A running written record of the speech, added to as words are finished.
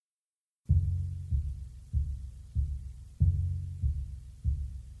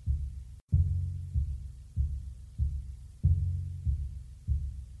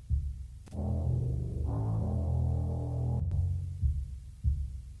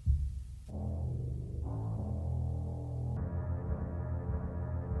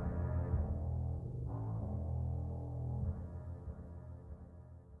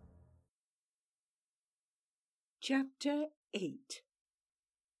Chapter 8.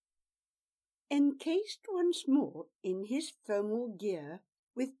 Encased once more in his thermal gear,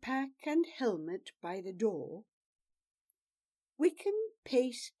 with pack and helmet by the door, Wickham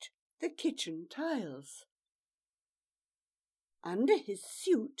paced the kitchen tiles. Under his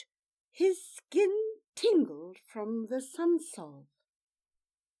suit, his skin tingled from the sun-salve.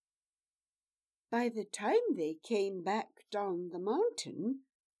 By the time they came back down the mountain,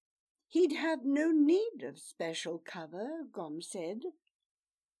 he'd have no need of special cover, Gom said.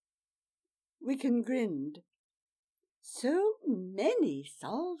 Wickham grinned. So many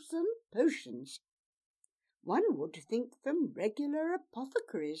salves and potions. One would think them regular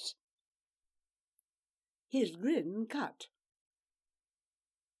apothecaries. His grin cut.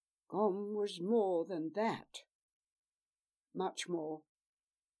 Gom was more than that. Much more.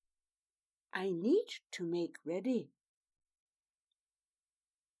 I need to make ready.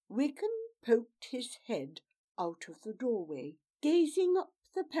 Wickham poked his head out of the doorway, gazing up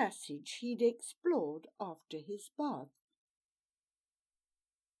the passage he'd explored after his bath.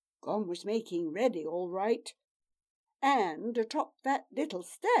 Gom was making ready all right, and atop that little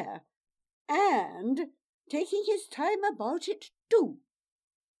stair, and taking his time about it too.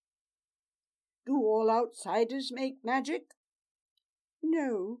 Do all outsiders make magic?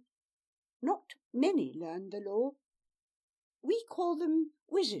 No, not many learn the law. We call them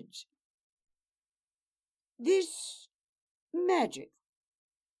wizards. This magic,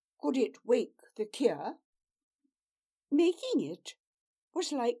 could it wake the cure? Making it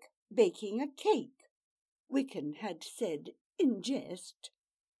was like baking a cake, Wickham had said in jest.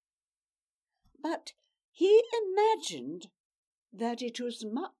 But he imagined that it was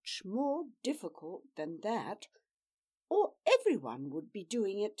much more difficult than that, or everyone would be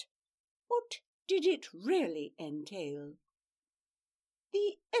doing it. What did it really entail?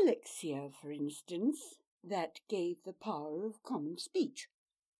 The elixir, for instance, that gave the power of common speech.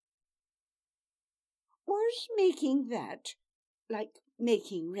 Was making that like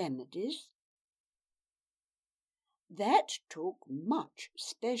making remedies? That took much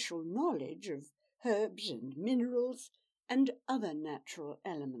special knowledge of herbs and minerals and other natural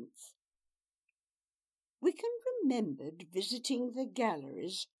elements. Wickham remembered visiting the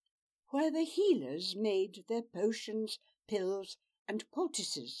galleries where the healers made their potions, pills, and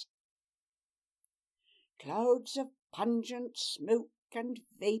poultices. Clouds of pungent smoke and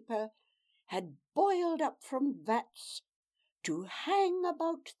vapour had boiled up from vats to hang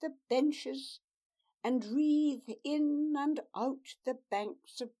about the benches and wreathe in and out the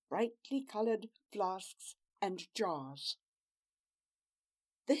banks of brightly coloured flasks and jars.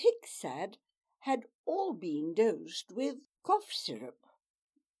 The Hicksad had all been dosed with cough syrup,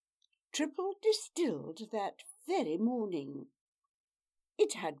 triple distilled that very morning.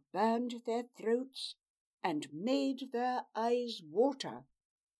 It had burned their throats and made their eyes water,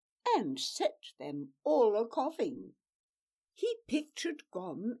 and set them all a-coughing. He pictured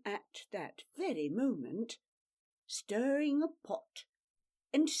Gom at that very moment, stirring a pot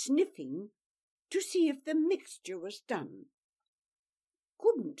and sniffing to see if the mixture was done.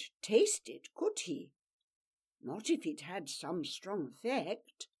 Couldn't taste it, could he? Not if it had some strong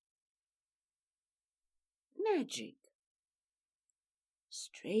effect. Magic.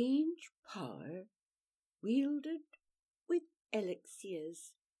 Strange power wielded with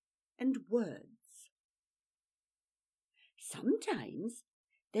elixirs and words. Sometimes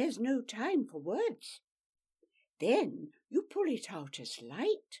there's no time for words. Then you pull it out as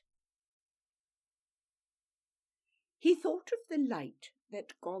light. He thought of the light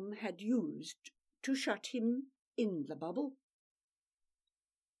that Gom had used to shut him in the bubble.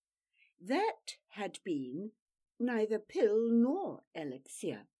 That had been neither pill nor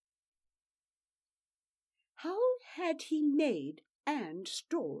elixir. How had he made and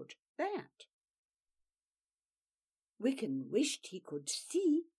stored that? Wickham wished he could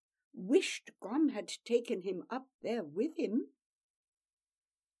see, wished Gom had taken him up there with him.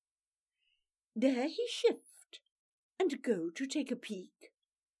 Dare he shift and go to take a peek?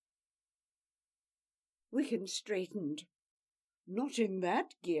 Wickham straightened. Not in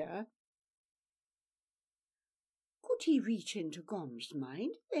that gear. Could he reach into Gom's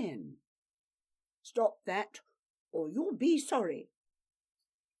mind then? Stop that, or you'll be sorry.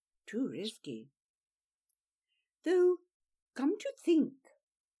 Too risky. Though, come to think,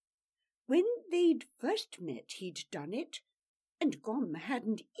 when they'd first met he'd done it, and Gom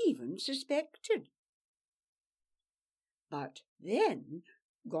hadn't even suspected. But then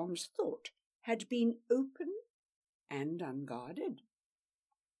Gom's thought had been open and unguarded.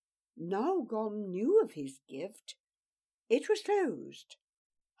 Now Gom knew of his gift, it was closed,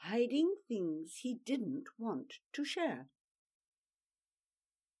 hiding things he didn't want to share.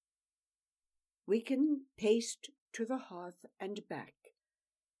 Wiccan paced to the hearth and back,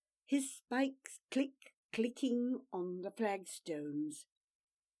 his spikes clicking on the flagstones.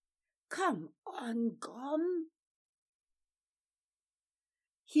 "Come on, Gom!"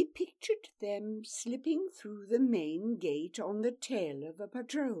 He pictured them slipping through the main gate on the tail of a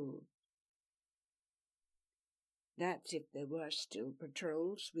patrol. That's if there were still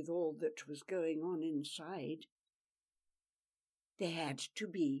patrols with all that was going on inside. There had to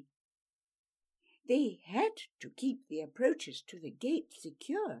be. They had to keep the approaches to the gate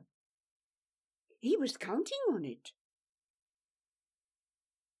secure. He was counting on it.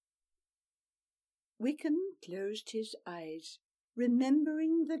 Wiccan closed his eyes,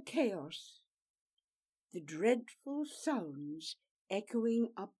 remembering the chaos, the dreadful sounds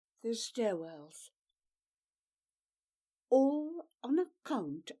echoing up the stairwells. All on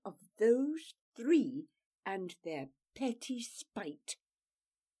account of those three and their petty spite,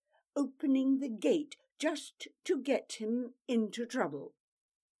 opening the gate just to get him into trouble.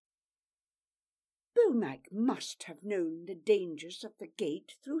 Bomac must have known the dangers of the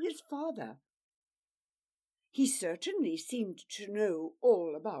gate through his father. He certainly seemed to know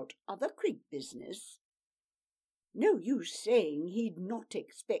all about other creek business. No use saying he'd not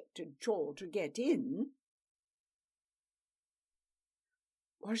expected Chaw to get in.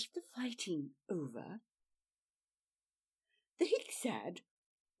 Was the fighting over? The Hicksad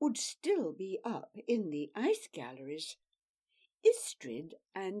would still be up in the ice galleries, Istrid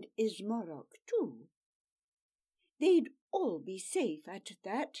and Ismarok too. They'd all be safe at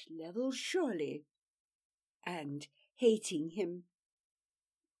that level surely, and hating him.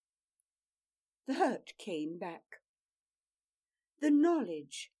 The hurt came back. The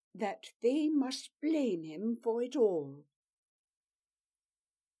knowledge that they must blame him for it all.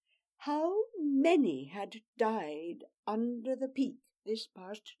 How many had died under the peak this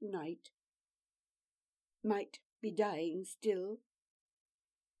past night? Might be dying still.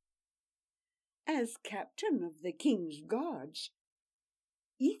 As captain of the King's Guards,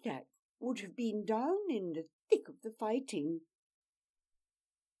 Ethak would have been down in the thick of the fighting.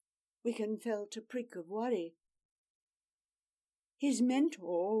 Wiccan felt a prick of worry. His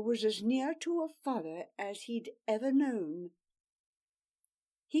mentor was as near to a father as he'd ever known.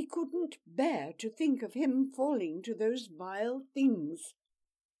 He couldn't bear to think of him falling to those vile things.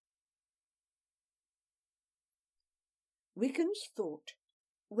 Wiccan's thought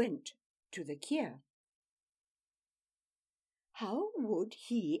went to the Kier. How would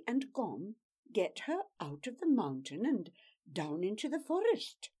he and Gom get her out of the mountain and down into the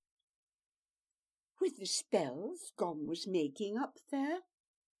forest? With the spells Gom was making up there?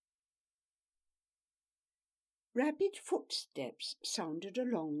 Rapid footsteps sounded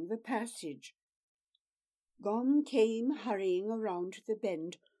along the passage. Gom came hurrying around the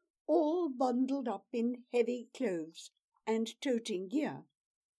bend, all bundled up in heavy clothes and toting gear.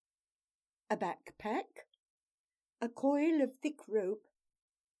 A backpack, a coil of thick rope,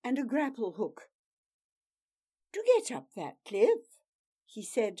 and a grapple hook. "To get up that cliff," he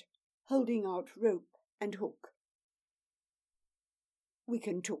said, holding out rope and hook.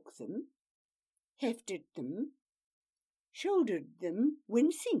 Wiccan took them, hefted them, shouldered them,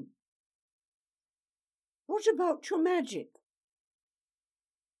 wincing. "What about your magic?"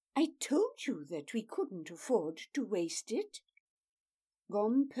 "I told you that we couldn't afford to waste it."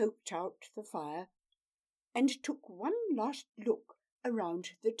 Gom poked out the fire and took one last look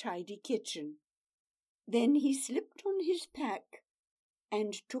around the tidy kitchen. Then he slipped on his pack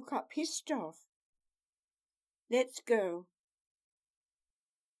and took up his staff. "Let's go."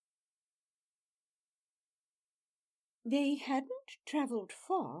 They hadn't travelled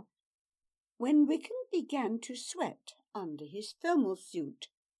far when Wiccan began to sweat under his thermal suit.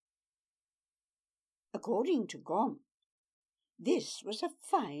 According to Gom, this was a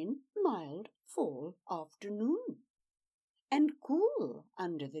fine, mild fall afternoon, and cool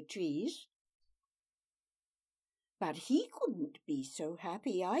under the trees. But he couldn't be so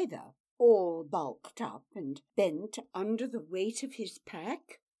happy either, all bulked up and bent under the weight of his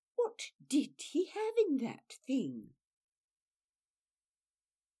pack. What did he have in that thing?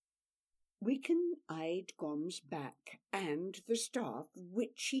 Wiccan eyed Gom's back and the staff,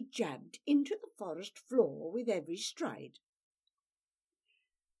 which he jabbed into the forest floor with every stride.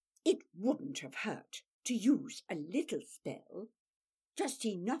 It wouldn't have hurt to use a little spell, just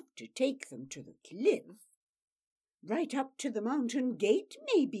enough to take them to the cliff, right up to the mountain gate,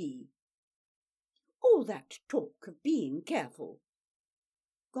 maybe. All that talk of being careful.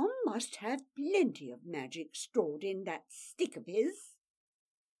 Gom must have plenty of magic stored in that stick of his.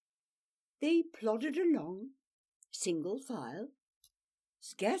 They plodded along, single file,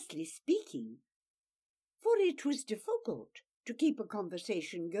 scarcely speaking, for it was difficult to keep a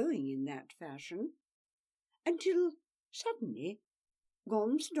conversation going in that fashion, until suddenly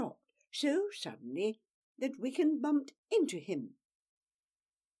Gom stopped, so suddenly that Wiccan bumped into him.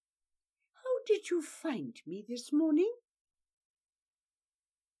 "How did you find me this morning?"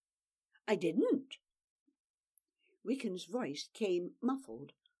 "I didn't." Wiccan's voice came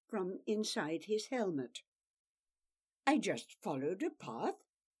muffled from inside his helmet. "I just followed a path,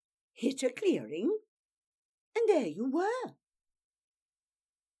 hit a clearing, and there you were."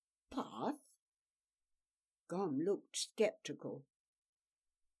 "Path?" Gom looked sceptical.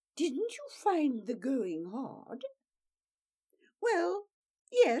 "Didn't you find the going hard?" "Well,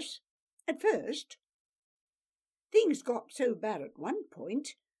 yes, at first. Things got so bad at one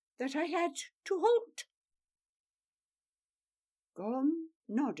point that I had to halt." Gom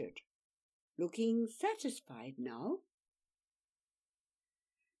nodded, looking satisfied now.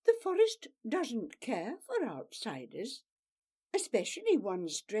 "The forest doesn't care for outsiders, especially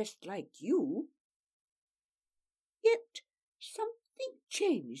ones dressed like you. Yet something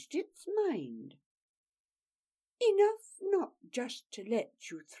changed its mind. Enough not just to let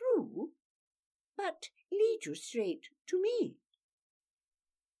you through, but lead you straight to me.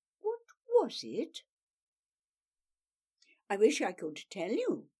 What was it?" "I wish I could tell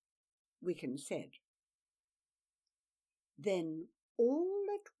you," Wiccan said. Then all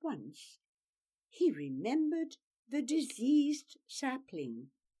at once he remembered the diseased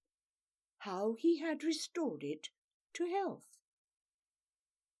sapling, how he had restored it to health.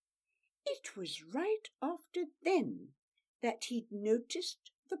 It was right after then that he'd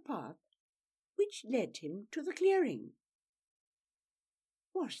noticed the path which led him to the clearing.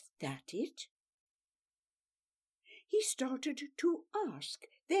 Was that it? He started to ask,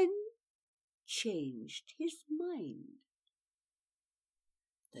 then changed his mind.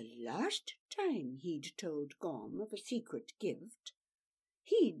 The last time he'd told Gom of a secret gift,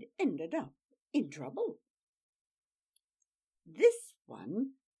 he'd ended up in trouble. This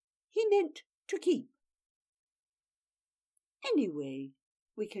one he meant to keep. Anyway,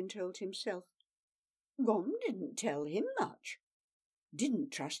 Wiccan told himself, Gom didn't tell him much,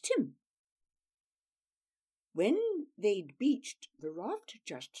 didn't trust him. When they'd beached the raft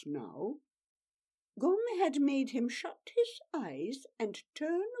just now, Gom had made him shut his eyes and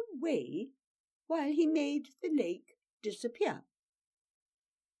turn away while he made the lake disappear.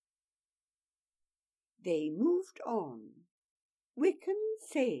 They moved on, Wiccan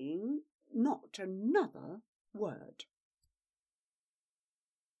saying not another word.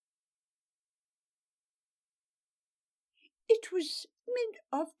 It was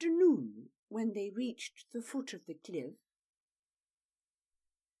mid-afternoon when they reached the foot of the cliff.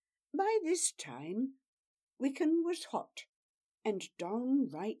 By this time, Wiccan was hot and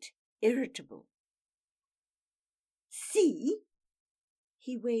downright irritable. "See!"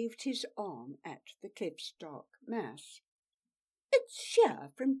 He waved his arm at the cliff's dark mass. "It's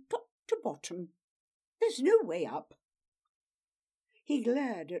sheer from top to bottom. There's no way up." He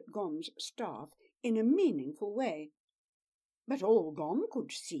glared at Gom's staff in a meaningful way, but all Gom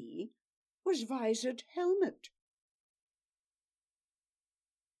could see was visored helmet.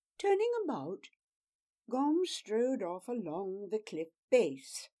 Turning about, Gom strode off along the cliff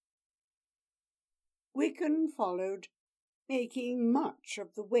base. Wiccan followed, making much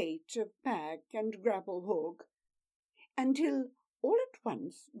of the weight of pack and grapple hook, until all at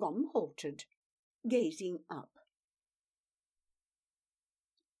once Gom halted, gazing up.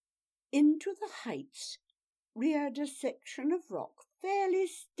 Into the heights reared a section of rock fairly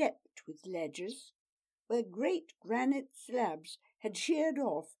stepped with ledges, where great granite slabs had sheared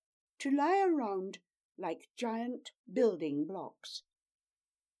off to lie around like giant building blocks.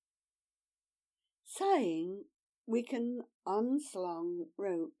 Sighing, Wiccan unslung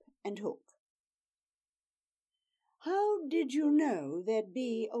rope and hook. "How did you know there'd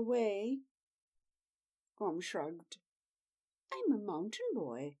be a way?" Gom shrugged. "I'm a mountain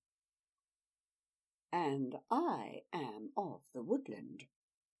boy." "And I am of the woodland,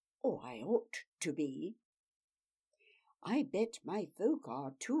 or I ought to be." "I bet my folk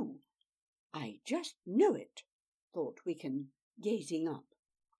are too. I just know it," thought Wiccan, gazing up.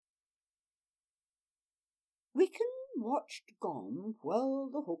 Wiccan watched Gom whirl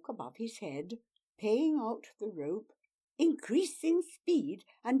the hook above his head, paying out the rope, increasing speed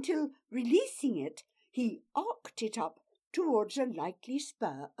until, releasing it, he arced it up towards a likely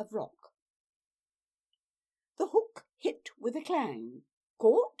spur of rock. The hook hit with a clang,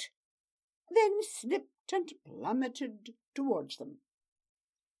 caught, then slipped and plummeted towards them.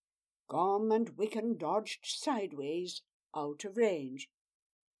 Gom and Wicken dodged sideways out of range.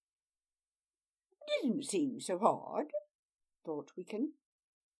 Didn't seem so hard, thought Wicken.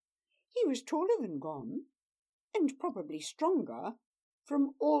 He was taller than Gom, and probably stronger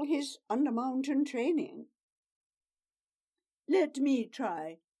from all his under-mountain training. Let me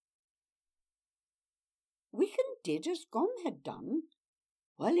try. Wicken did as Gom had done,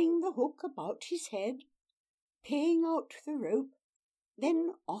 whirling the hook about his head, paying out the rope,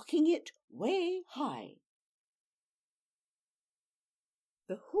 then arcing it way high.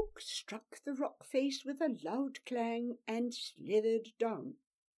 The hook struck the rock face with a loud clang and slithered down.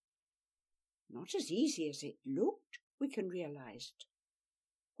 Not as easy as it looked, Wicken realized.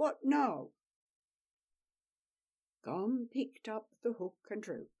 What now? Gom picked up the hook and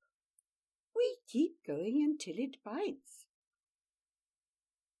rope. We keep going until it bites.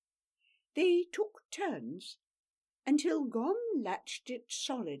 They took turns until Gom latched it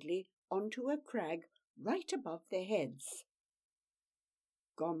solidly onto a crag right above their heads.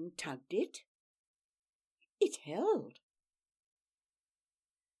 Gom tugged it. It held.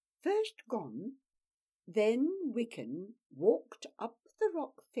 First Gom, then Wicken walked up the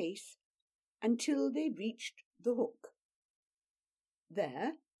rock face until they reached the hook.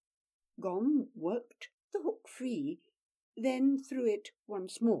 There, Gom worked the hook free, then threw it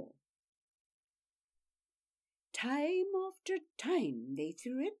once more. Time after time they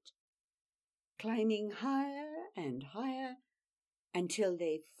threw it, climbing higher and higher until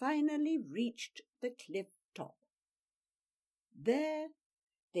they finally reached the cliff top. There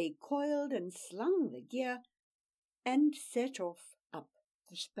they coiled and slung the gear and set off up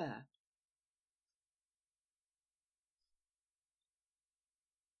the spur.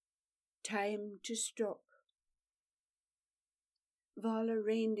 Time to stop. Vala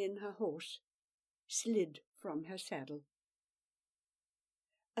reined in her horse, slid from her saddle.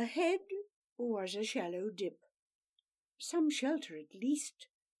 Ahead was a shallow dip, some shelter at least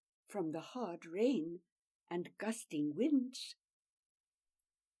from the hard rain and gusting winds.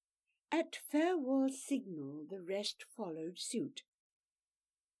 At Fairwall's signal the rest followed suit.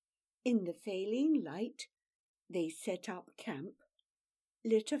 In the failing light they set up camp,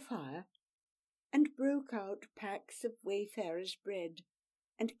 lit a fire, and broke out packs of wayfarers' bread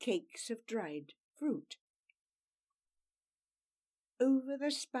and cakes of dried fruit. Over the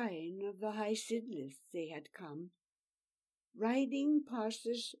spine of the high Sidlith they had come, riding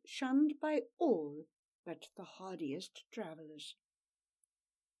passes shunned by all but the hardiest travellers.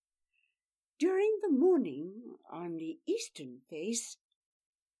 During the morning on the eastern face,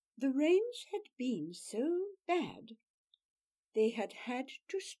 the rains had been so bad they had had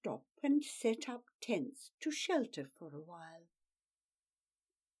to stop and set up tents to shelter for a while.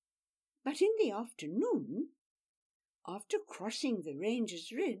 But in the afternoon, after crossing the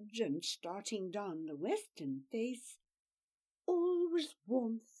range's ridge and starting down the western face, all was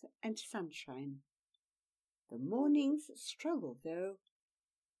warmth and sunshine. The morning's struggle, though,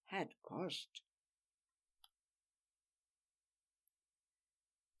 had cost.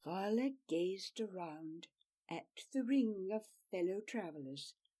 Vala gazed around at the ring of fellow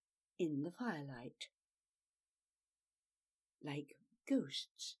travellers in the firelight. Like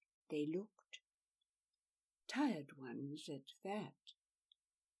ghosts they looked, tired ones at that,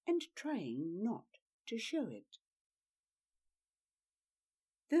 and trying not to show it.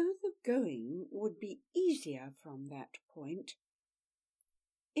 Though the going would be easier from that point,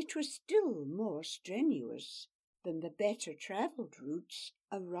 it was still more strenuous than the better travelled routes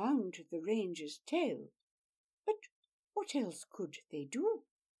around the range's tail. But what else could they do?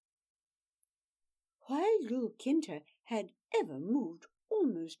 While Lulkinta had ever moved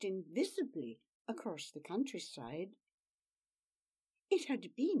almost invisibly across the countryside, it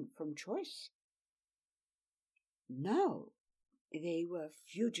had been from choice. Now they were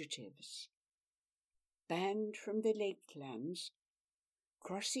fugitives, banned from the Lakelands,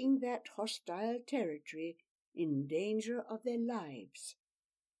 crossing that hostile territory in danger of their lives.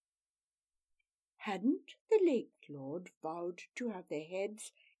 Hadn't the Lake Lord vowed to have their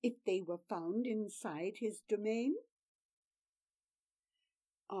heads if they were found inside his domain?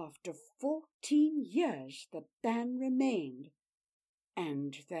 After 14 years the ban remained,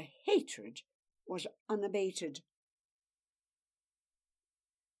 and the hatred was unabated.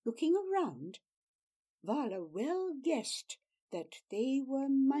 Looking around, Vala well guessed that they were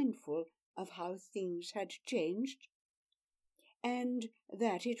mindful of how things had changed, and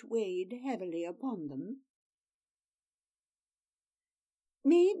that it weighed heavily upon them.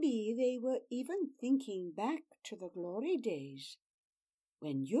 Maybe they were even thinking back to the glory days,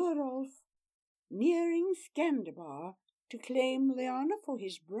 when Jorolf, nearing Skandabar, to claim Leanna for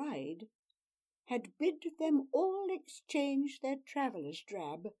his bride, had bid them all exchange their traveller's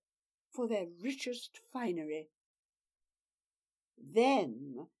drab for their richest finery.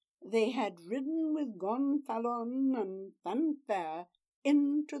 Then they had ridden with gonfalon and fanfare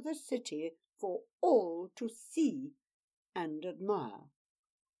into the city for all to see and admire.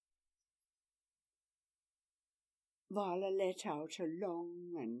 Vala let out a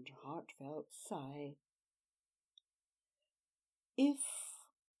long and heartfelt sigh. If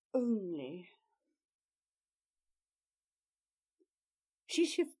only. She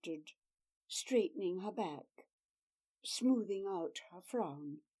shifted, straightening her back, smoothing out her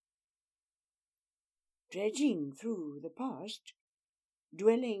frown. Dredging through the past,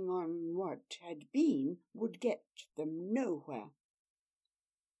 dwelling on what had been, would get them nowhere.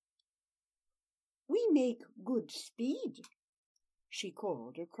 "We make good speed," she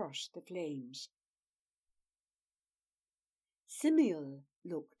called across the flames. Simiel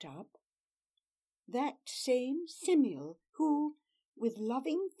looked up. That same Simiel who, with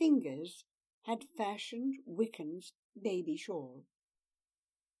loving fingers, had fashioned Wickham's baby shawl.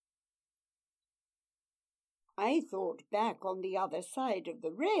 "I thought back on the other side of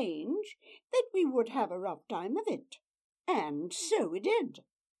the range that we would have a rough time of it, and so we did.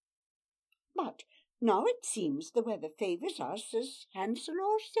 But now it seems the weather favours us as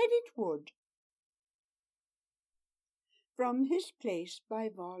Hanselor said it would." From his place by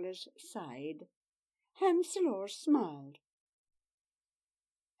Vala's side, Hanselor smiled.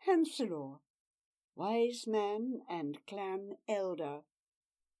 Hanselor, wise man and clan elder,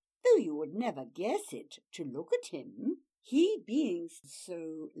 though you would never guess it to look at him, he being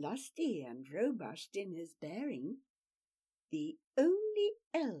so lusty and robust in his bearing, the only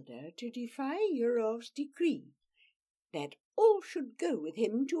elder to defy Eurov's decree that all should go with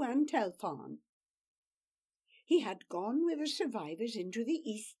him to Antelfarn. He had gone with the survivors into the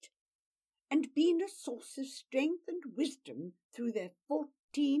east, and been a source of strength and wisdom through their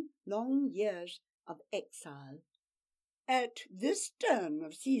 14 long years of exile. At this turn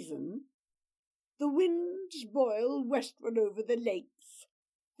of season, the winds boil westward over the lakes,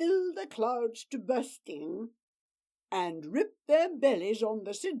 fill the clouds to bursting, and rip their bellies on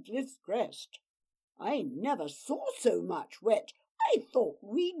the Sidlith's crest. I never saw so much wet. I thought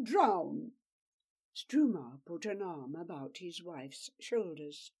we'd drown." Struma put an arm about his wife's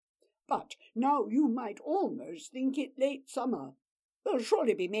shoulders. "But now you might almost think it late summer. They'll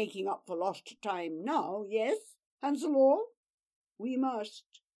surely be making up for lost time now, yes, Hanselor? We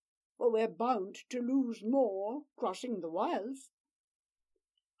must, for we're bound to lose more crossing the wilds."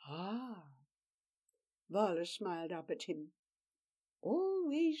 "Ah!" Vala smiled up at him.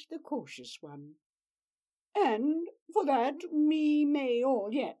 "Always the cautious one. And for that we may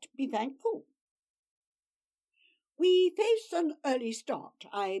all yet be thankful. We face an early start.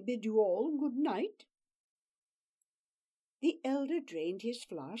 I bid you all good night." The elder drained his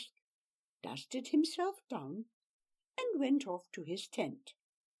flask, dusted himself down, and went off to his tent.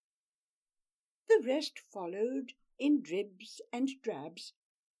 The rest followed in dribs and drabs,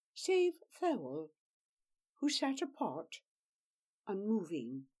 save Thirlwall, who sat apart,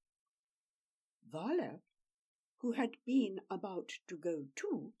 unmoving. Vala, who had been about to go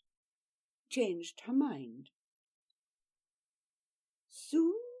too, changed her mind.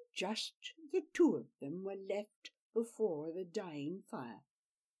 Soon just the two of them were left before the dying fire.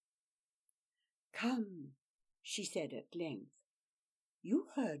 "Come," she said at length, "you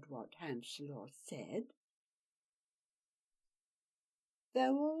heard what Hanselor said."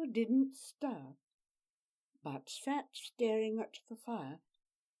 Thirlwall didn't stir, but sat staring at the fire,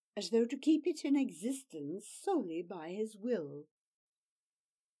 as though to keep it in existence solely by his will.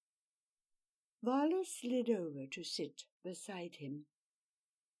 Vala slid over to sit beside him.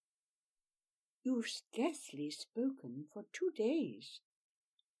 "You've scarcely spoken for 2 days.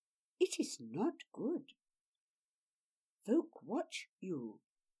 It is not good. Folk watch you,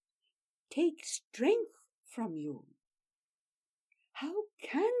 take strength from you. How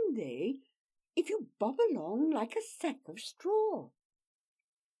can they if you bob along like a sack of straw?"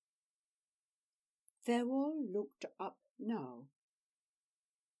 Thirlwall looked up now.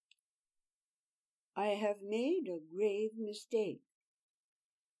 "I have made a grave mistake."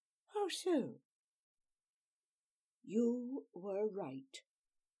 "How so?" "You were right.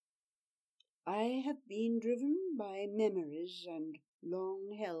 I have been driven by memories and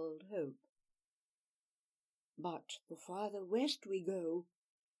long-held hope. But the farther west we go,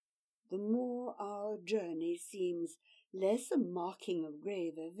 the more our journey seems less a marking of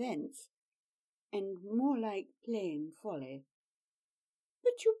grave events and more like plain folly.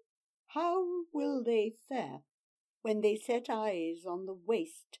 But how will they fare? when they set eyes on the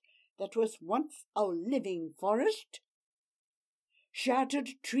waste that was once our living forest? Shattered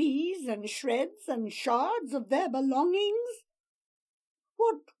trees and shreds and shards of their belongings?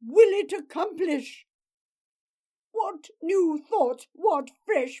 What will it accomplish? What new thoughts, what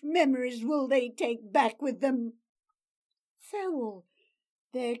fresh memories will they take back with them? Farewell,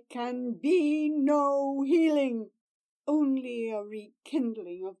 there can be no healing, only a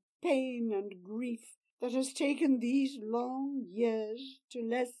rekindling of pain and grief that has taken these long years to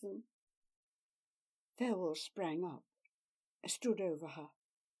lessen. Farewell sprang up, stood over her.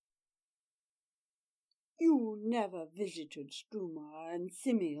 You never visited Struma and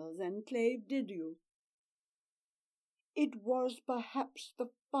Simil's enclave, did you? It was perhaps the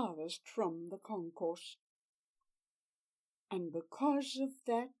farthest from the concourse, and because of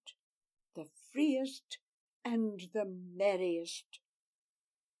that, the freest and the merriest.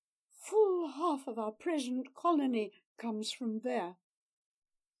 Full half of our present colony comes from there.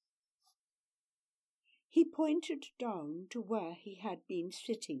 He pointed down to where he had been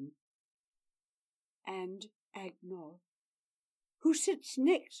sitting. And Agnol, who sits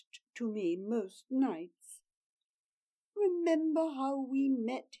next to me most nights. Remember how we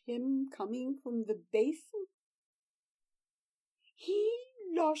met him coming from the basin? He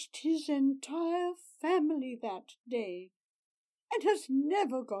lost his entire family that day, and has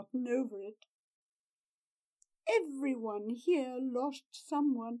never gotten over it. Everyone here lost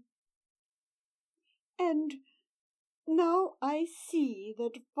someone. And now I see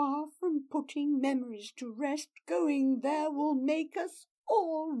that far from putting memories to rest, going there will make us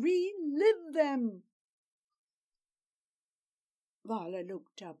all relive them. Vala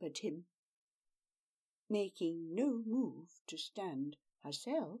looked up at him, making no move to stand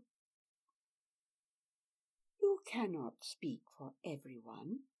herself. You cannot speak for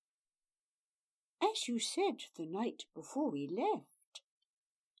everyone. As you said the night before we left,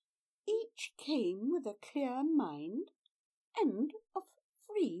 each came with a clear mind and of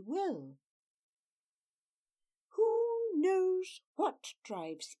free will. Who knows what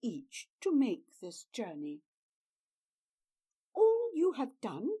drives each to make this journey? All you have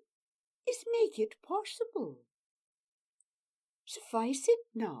done is make it possible. Suffice it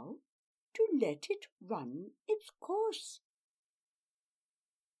now to let it run its course.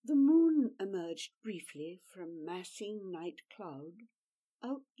 The moon emerged briefly from massing night cloud,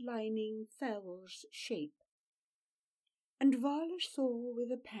 outlining Farewell's shape, and Vala saw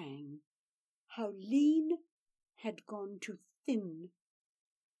with a pang how lean had gone to thin,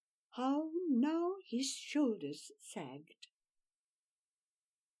 how now his shoulders sagged.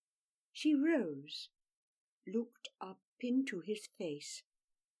 She rose, looked up into his face.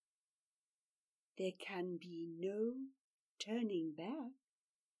 There can be no turning back.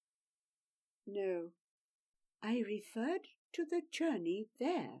 No, I referred to the journey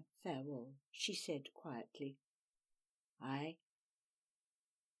there, Farewell, she said quietly. Aye.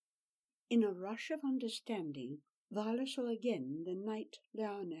 In a rush of understanding, Vala saw again the night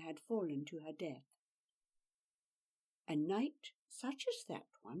Leanna had fallen to her death. A night such as that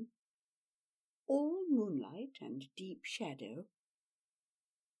one, all moonlight and deep shadow.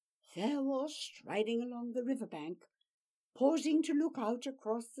 Farewell striding along the river bank, pausing to look out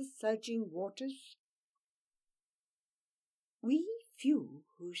across the surging waters. We few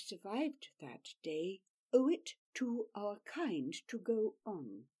who survived that day owe it to our kind to go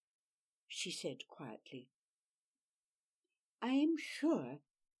on, she said quietly. I am sure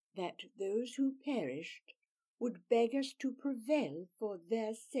that those who perished would beg us to prevail for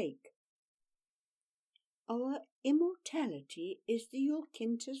their sake. Our immortality is the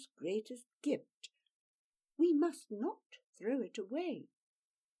Yulkinta's greatest gift. We must not throw it away.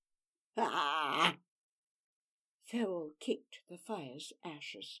 Ah! Farewell kicked the fire's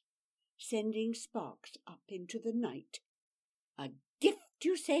ashes, sending sparks up into the night. A gift,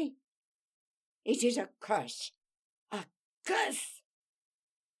 you say? It is a curse. A curse!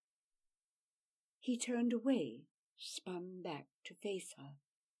 He turned away, spun back to face her.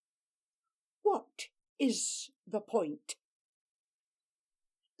 What is the point?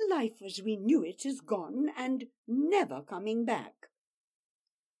 Life as we knew it is gone and never coming back.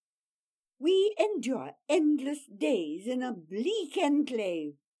 We endure endless days in a bleak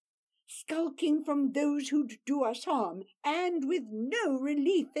enclave, skulking from those who'd do us harm, and with no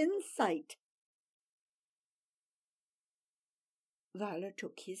relief in sight. Vala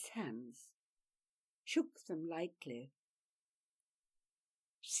took his hands, shook them lightly.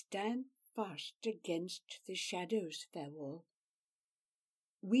 Stand fast against the shadows, Farewell.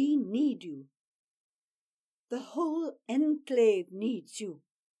 We need you. The whole enclave needs you.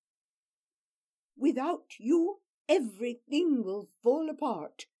 Without you, everything will fall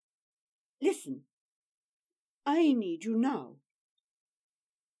apart. Listen, I need you now.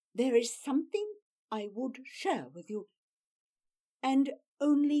 There is something I would share with you, and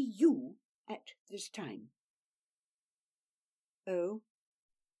only you at this time. Oh,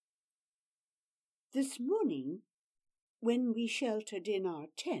 this morning, when we sheltered in our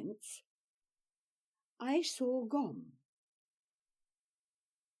tents, I saw Gom.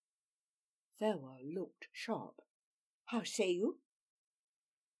 Farewell looked sharp. How say you?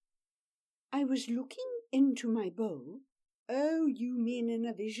 I was looking into my bowl. Oh, you mean in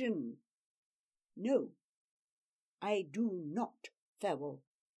a vision. No, I do not, Farewell.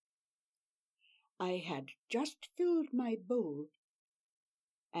 I had just filled my bowl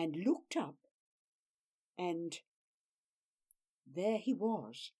and looked up, and there he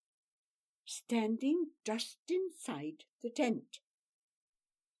was, standing just inside the tent.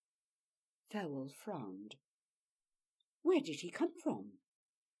 Farewell frowned. Where did he come from?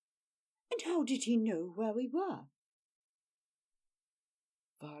 And how did he know where we were?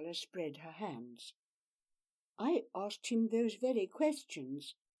 Vala spread her hands. I asked him those very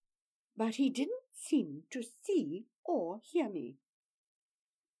questions, but he didn't seem to see or hear me.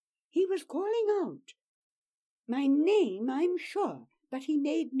 He was calling out my name, I'm sure, but he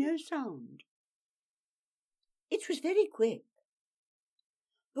made no sound. It was very quick.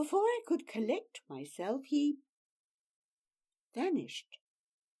 Before I could collect myself, he vanished.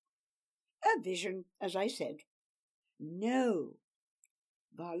 A vision, as I said. No.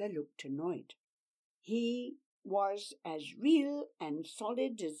 Vala looked annoyed. He was as real and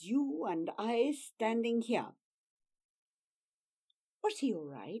solid as you and I standing here. Was he all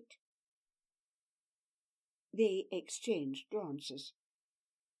right? They exchanged glances.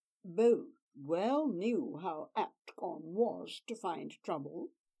 Both well knew how apt Gom was to find trouble,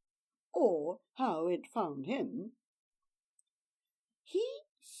 or how it found him. He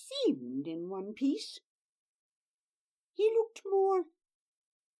seemed in one piece. He looked more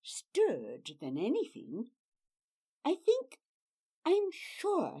stirred than anything. I'm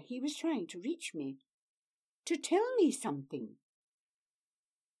sure he was trying to reach me, to tell me something.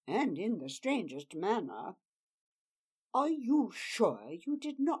 And in the strangest manner. Are you sure you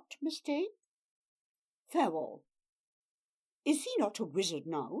did not mistake? Farewell. Is he not a wizard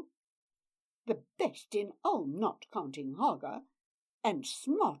now? The best in Ulm, not counting Haga, and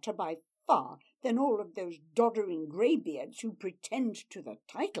smarter by far than all of those doddering greybeards who pretend to the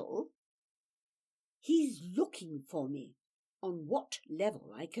title. He's looking for me, on what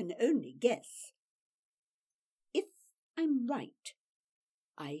level I can only guess. If I'm right,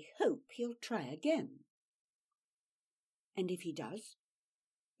 I hope he'll try again. And if he does,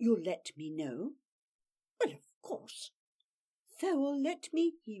 you'll let me know? Well, of course. Farewell, let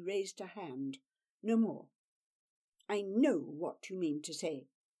me. He raised a hand. No more. I know what you mean to say.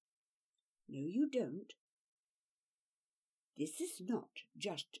 No, you don't. This is not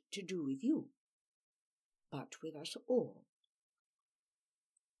just to do with you, but with us all.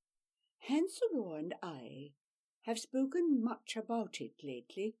 Hanselor and I have spoken much about it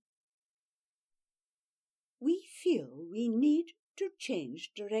lately. We feel we need to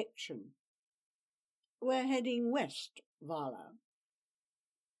change direction. We're heading west, Vala.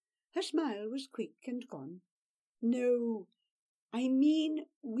 Her smile was quick and gone. No, I mean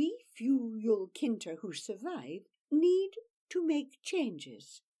we few Yulkinta who survive need to make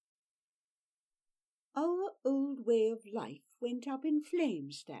changes. Our old way of life went up in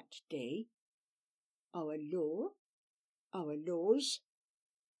flames that day. Our law, our laws,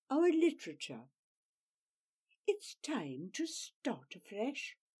 our literature. It's time to start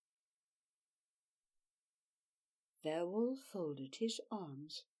afresh. Farewell folded his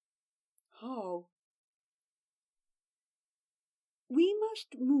arms. How? We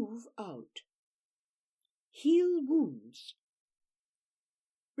must move out, heal wounds,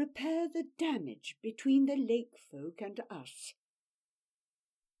 repair the damage between the lake folk and us,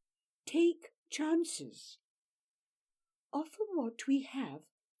 take chances, offer what we have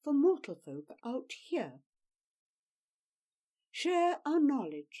for mortal folk out here, share our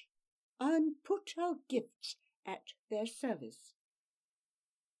knowledge, and put our gifts at their service.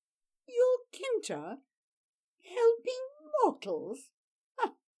 Yulkinta? Helping mortals?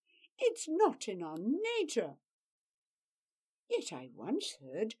 It's not in our nature. Yet I once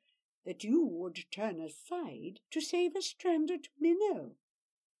heard that you would turn aside to save a stranded minnow.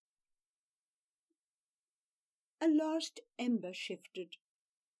 A last ember shifted,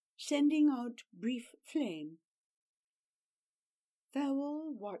 sending out brief flame.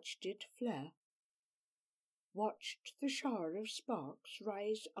 Farewell watched it flare, watched the shower of sparks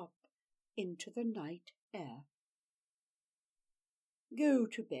rise up into the night air. Go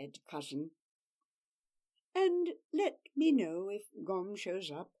to bed, cousin, and let me know if Gom shows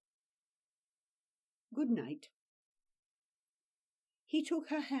up. Good night." He took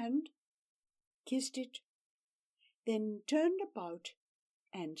her hand, kissed it, then turned about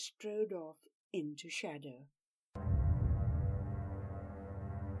and strode off into shadow.